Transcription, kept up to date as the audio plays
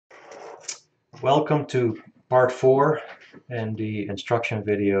Welcome to part 4 and the instruction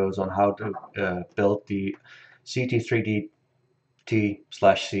videos on how to build the C3Dt/C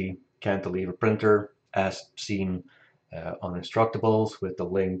cantilever printer as seen on Instructables, with the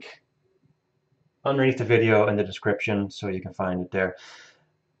link underneath the video in the description so you can find it there.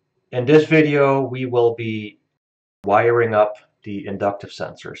 In this video we will be wiring up the inductive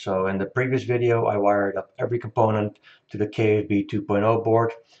sensor. So in the previous video I wired up every component to the KFB 2.0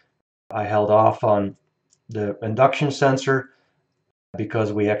 board. I held off on the induction sensor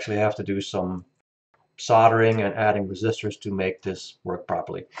because we actually have to do some soldering and adding resistors to make this work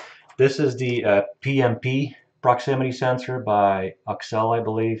properly. This is the PMP proximity sensor by Axel, I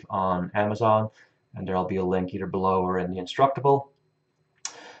believe, on Amazon, and there'll be a link either below or in the Instructable.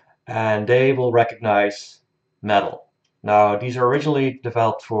 And they will recognize metal. Now, these are originally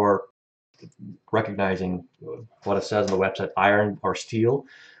developed for recognizing what it says on the website, iron or steel.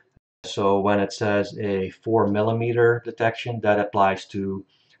 So when it says a 4mm detection, that applies to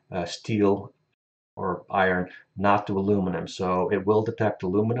steel or iron, not to aluminum. So it will detect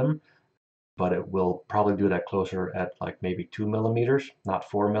aluminum, but it will probably do that closer at like maybe 2mm, not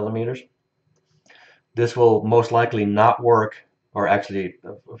 4mm. This will most likely not work, or actually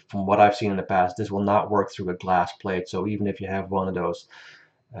from what I've seen in the past, this will not work through a glass plate. So even if you have one of those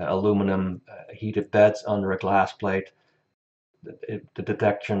aluminum heated beds under a glass plate, the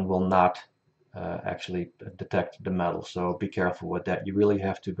detection will not actually detect the metal. So be careful with that. You really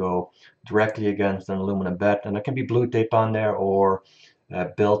have to go directly against an aluminum bed, and there can be blue tape on there or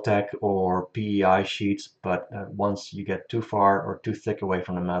Build-Tech or PEI sheets, but once you get too far or too thick away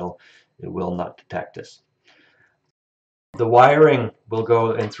from the metal, it will not detect this. The wiring will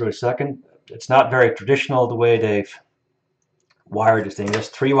go in through a second. It's not very traditional the way they've wired this thing. There's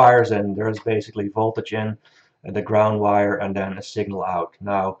 3 wires and there's basically voltage in, the ground wire, and then a signal out.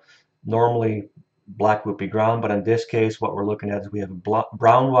 Now normally black would be ground, but in this case what we're looking at is we have a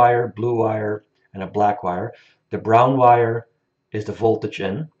brown wire, blue wire, and a black wire. The brown wire is the voltage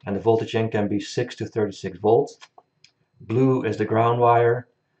in, and the voltage in can be 6 to 36 volts. Blue is the ground wire,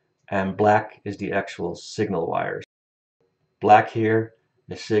 and black is the actual signal wires. Black here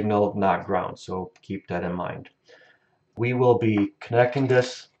is signal, not ground, so keep that in mind. We will be connecting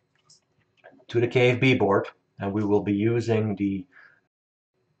this to the KFB board, and we will be using the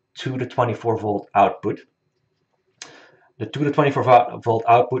 2 to 24 volt output. The 2 to 24 volt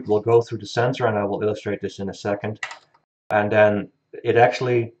output will go through the sensor, and I will illustrate this in a second. And then it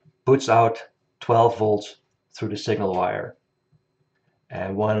actually puts out 12 volts through the signal wire.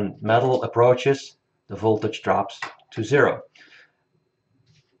 And when metal approaches, the voltage drops to 0.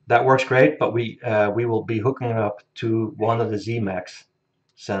 That works great, but we will be hooking it up to one of the Zmax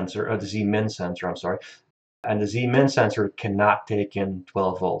sensor, or the Zmin sensor, I'm sorry. And the Zmin sensor cannot take in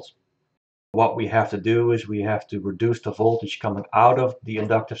 12 volts. What we have to do is we have to reduce the voltage coming out of the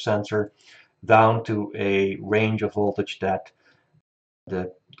inductive sensor down to a range of voltage that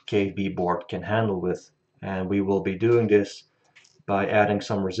the KFB board can handle with. And we will be doing this by adding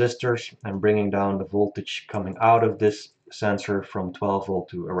some resistors and bringing down the voltage coming out of this sensor from 12 volt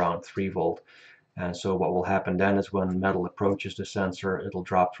to around 3 volt. And so what will happen then is when metal approaches the sensor, it'll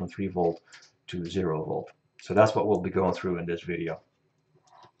drop from 3 volt to 0 volt. So that's what we'll be going through in this video.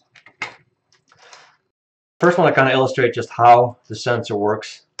 First I want to kind of illustrate just how the sensor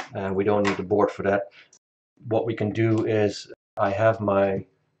works, and we don't need the board for that. What we can do is I have my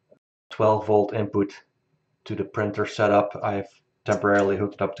 12 volt input to the printer set up. I've temporarily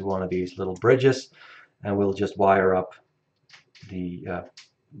hooked up to one of these little bridges, and we'll just wire up the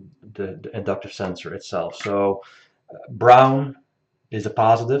inductive sensor itself. So brown is a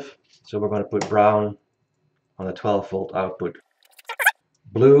positive, so we're going to put brown on the 12 volt output.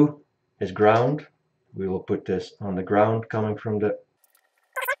 Blue is ground. We will put this on the ground coming from the,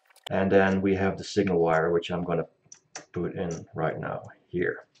 and then we have the signal wire, which I'm going to put in right now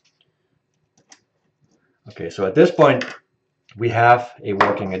here. Okay, so at this point we have a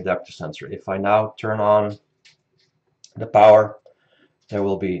working inductive sensor. If I now turn on the power, there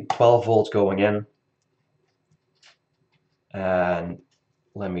will be 12 volts going in, and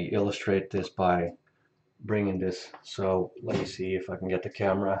let me illustrate this by bringing this. So let me see if I can get the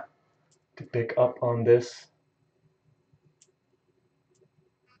camera to pick up on this.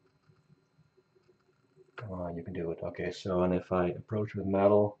 Come on, you can do it. Okay, so and if I approach with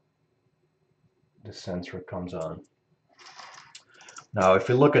metal, the sensor comes on. Now if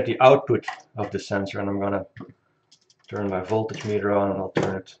you look at the output of the sensor, and I'm going to turn my voltage meter on and I'll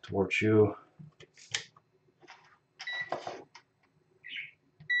turn it towards you.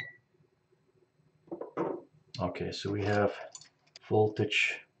 Okay, so we have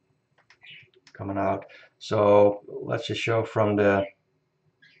voltage coming out. So let's just show from the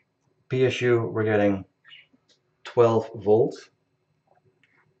PSU we're getting 12 volts.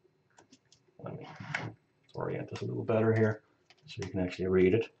 Let me orient this a little better here so you can actually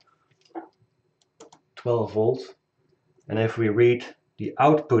read it. 12 volts. And if we read the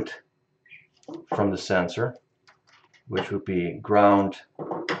output from the sensor, which would be ground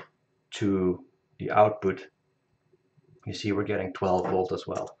to the output, you see we're getting 12 volt as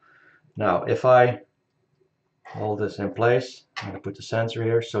well. Now if I hold this in place, I'm going to put the sensor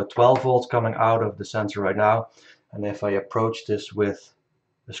here, so 12 volts coming out of the sensor right now, and if I approach this with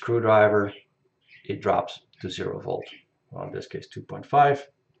a screwdriver, it drops to 0 volt. Well, in this case 2.5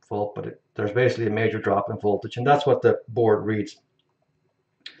 volt, but there's basically a major drop in voltage, and that's what the board reads.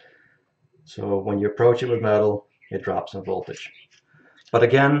 So when you approach it with metal, it drops in voltage. But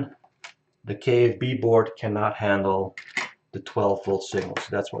again, the KFB board cannot handle the 12 volt signal, so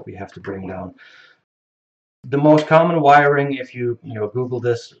that's what we have to bring down. The most common wiring, if you Google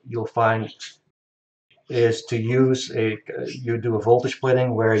this, you'll find is to use you do a voltage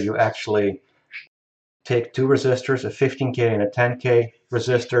splitting where you actually take two resistors, a 15K and a 10K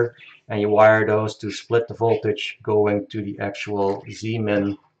resistor, and you wire those to split the voltage going to the actual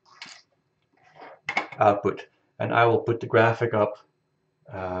Z-min output. And I will put the graphic up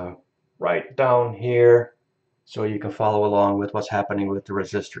right down here so you can follow along with what's happening with the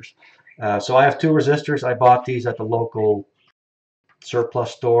resistors. So I have two resistors. I bought these at the local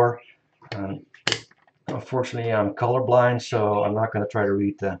surplus store. Unfortunately, I'm colorblind, so I'm not going to try to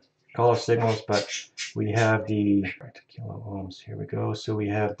read the color signals, but we have the kilo ohms. Here we go. So we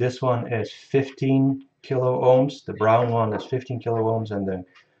have this one is 15 kilo ohms. The brown one is 15 kilo ohms, and the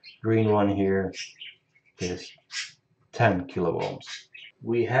green one here is 10 kilo ohms.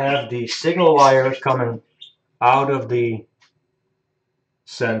 We have the signal wire coming out of the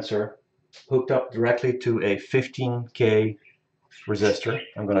sensor hooked up directly to a 15K resistor.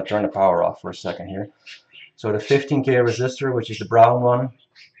 I'm going to turn the power off for a second here. So the 15K resistor, which is the brown one,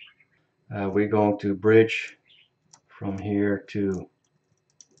 we're going to bridge from here to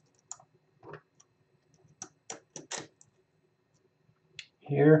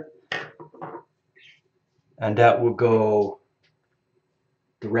here, and that will go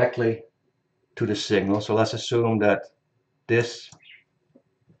directly to the signal. So let's assume that this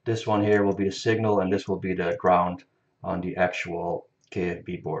one here will be the signal, and this will be the ground on the actual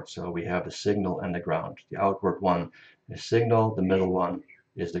KFB board. So we have the signal and the ground. The outward one is signal, the middle one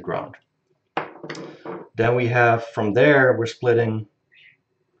is the ground. Then we have, from there, we're splitting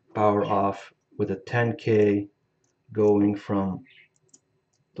power off with a 10K going from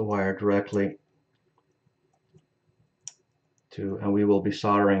the wire directly to, and we will be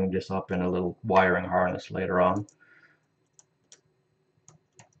soldering this up in a little wiring harness later on.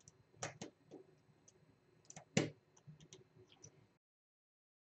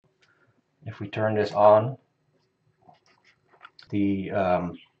 If we turn this on,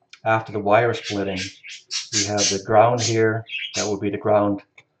 after the wire splitting, we have the ground here. That will be the ground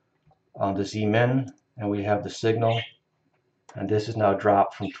on the Z-min, and we have the signal, and this is now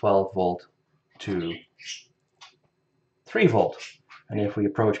dropped from 12 volt to 3 volt. And if we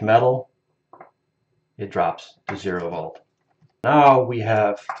approach metal, it drops to 0 volt. Now we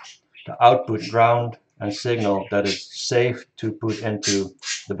have the output ground and signal that is safe to put into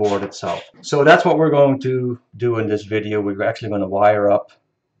the board itself. So that's what we're going to do in this video. We're actually going to wire up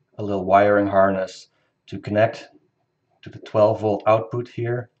a little wiring harness to connect to the 12 volt output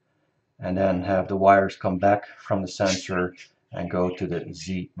here, and then have the wires come back from the sensor and go to the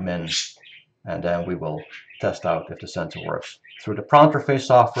Z-min, and then we will test out if the sensor works through the Pronterface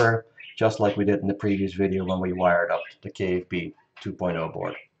software, just like we did in the previous video when we wired up the KFB 2.0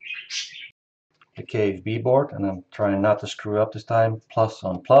 board. The KFB board, and I'm trying not to screw up this time, plus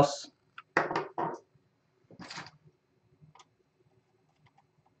on plus,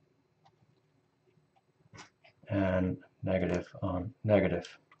 and negative on negative.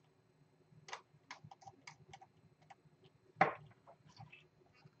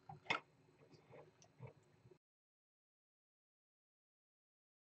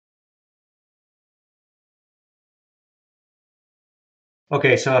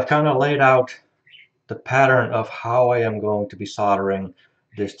 Okay, so I've kind of laid out the pattern of how I am going to be soldering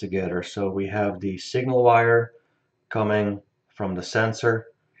this together. So we have the signal wire coming from the sensor.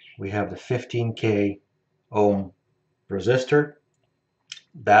 We have the 15K ohm resistor.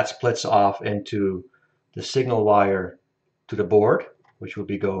 That splits off into the signal wire to the board, which will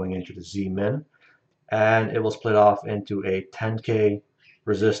be going into the Z-min, and it will split off into a 10K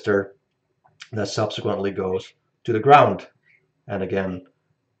resistor that subsequently goes to the ground, and again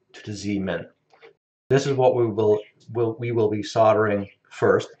to the Z-min. This is what we will be soldering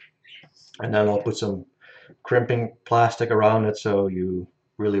first, and then I'll put some crimping plastic around it so you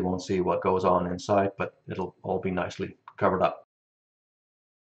really won't see what goes on inside, but it'll all be nicely covered up.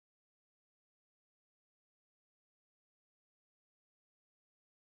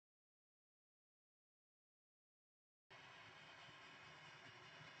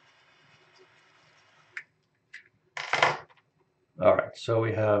 All right, so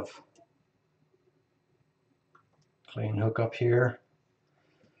we have clean hookup here.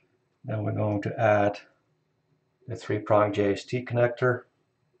 Then we're going to add the 3-prong JST connector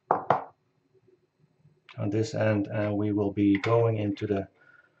on this end, and we will be going into the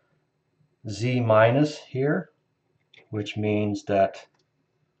Z- here, which means that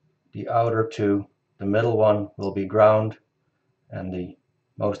the outer two, the middle one will be ground, and the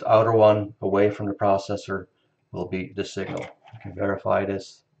most outer one away from the processor will be the signal. You can verify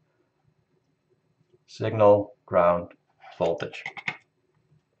this. Signal, ground, voltage.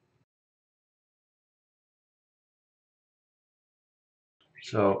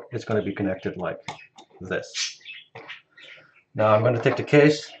 So it's going to be connected like this. Now I'm going to take the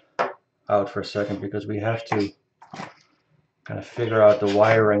case out for a second because we have to kind of figure out the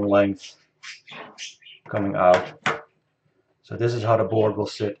wiring length coming out. So this is how the board will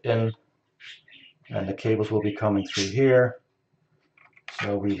sit in, and the cables will be coming through here.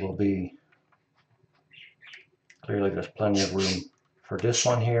 So we will be, clearly there's plenty of room for this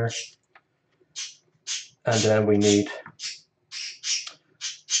one here. And then we need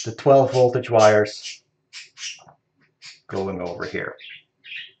the 12 voltage wires going over here.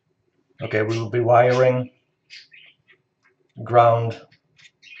 Okay, we will be wiring ground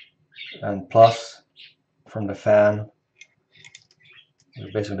and plus from the fan.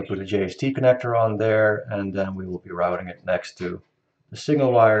 We're basically going to put a JST connector on there, and then we will be routing it next to the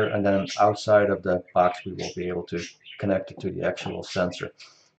signal wire, and then outside of the box we will be able to connect it to the actual sensor.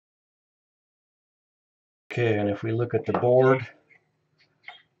 Okay, and if we look at the board,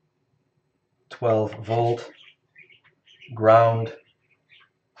 12 volt ground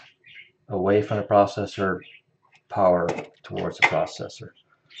away from the processor, power towards the processor,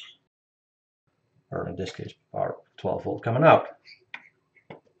 or in this case power 12 volt coming out.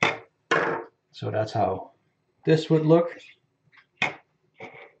 So that's how this would look.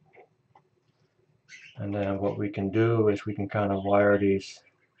 And then what we can do is we can kind of wire these,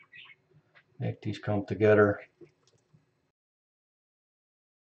 make these come together.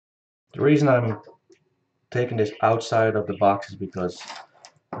 The reason I'm taking this outside of the box is because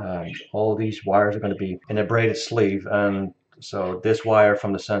all these wires are going to be in a braided sleeve, and so this wire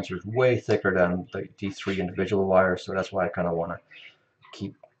from the sensor is way thicker than the 3 individual wires, so that's why I kind of want to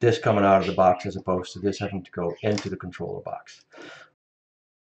keep this coming out of the box as opposed to this having to go into the controller box.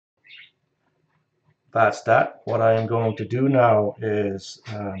 That's that. What I am going to do now is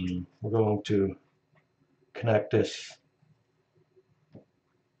we're going to connect this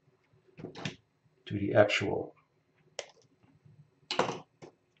to the actual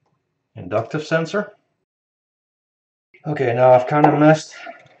inductive sensor. Okay, now I've kind of messed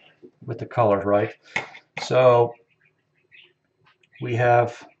with the colors, right? So we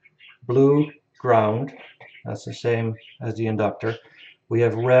have blue ground, that's the same as the inductor. We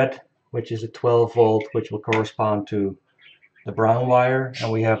have red, which is a 12 volt, which will correspond to the brown wire, and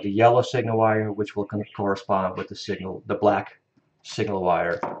we have the yellow signal wire, which will correspond with the black signal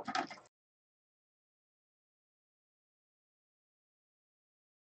wire.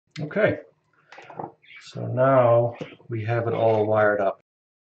 Okay, so now we have it all wired up.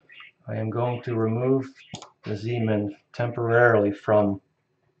 I am going to remove the Z-min temporarily from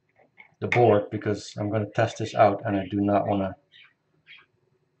the board because I'm going to test this out, and I do not want to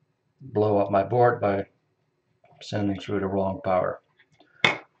blow up my board by sending through the wrong power.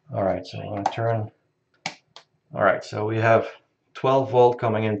 Alright, so I'm going to turn. Alright, so we have 12 volt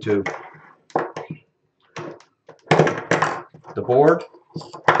coming into the board.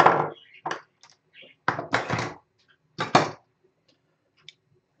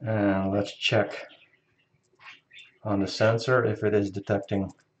 And let's check on the sensor if it is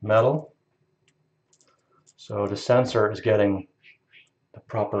detecting metal. So the sensor is getting the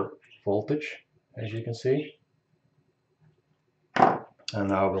proper voltage, as you can see. And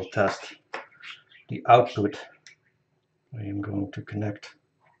now we'll test the output. I am going to connect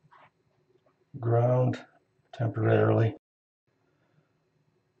ground temporarily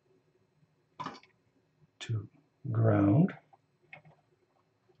to ground.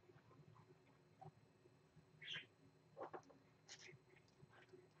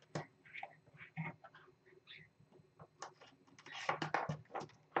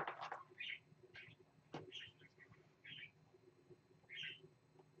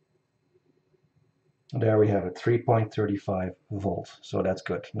 There we have it, 3.35 volts. So that's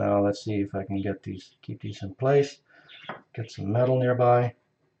good. Now let's see if I can get these, keep these in place. Get some metal nearby,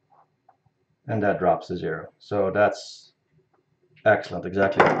 and that drops to 0. So that's excellent,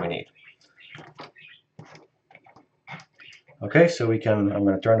 exactly what we need. Okay, so we can, I'm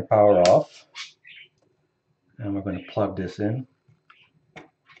going to turn the power off, and we're going to plug this in.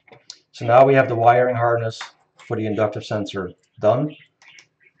 So now we have the wiring harness for the inductive sensor done.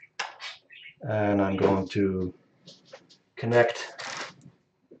 And I'm going to connect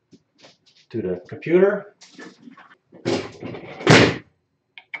to the computer.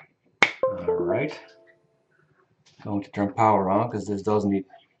 All right. Going to turn power on because this does need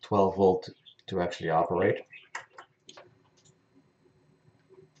 12 volt to actually operate.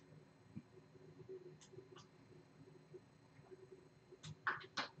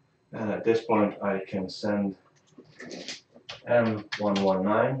 And at this point I can send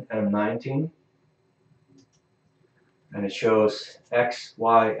M119, M19, and it shows X,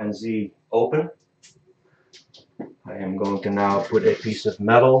 Y, and Z open. I am going to now put a piece of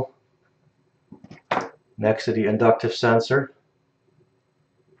metal next to the inductive sensor,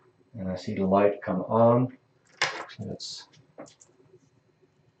 and I see the light come on. So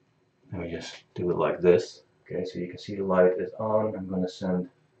let me just do it like this. Okay, so you can see the light is on. I'm going to send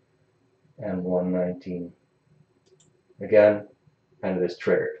M119 again, and it is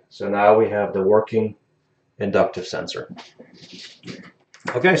triggered. So now we have the working inductive sensor.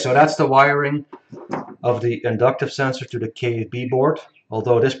 Okay, so that's the wiring of the inductive sensor to the KB board,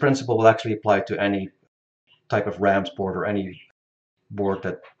 although this principle will actually apply to any type of RAMS board or any board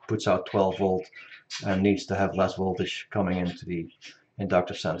that puts out 12 volt and needs to have less voltage coming into the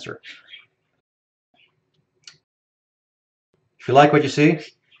inductive sensor. If you like what you see,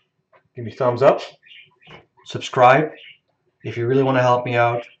 give me a thumbs up, subscribe. If you really want to help me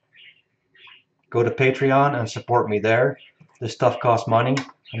out, go to Patreon and support me there. This stuff costs money.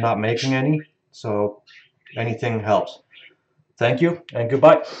 I'm not making any, so anything helps. Thank you and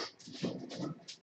goodbye.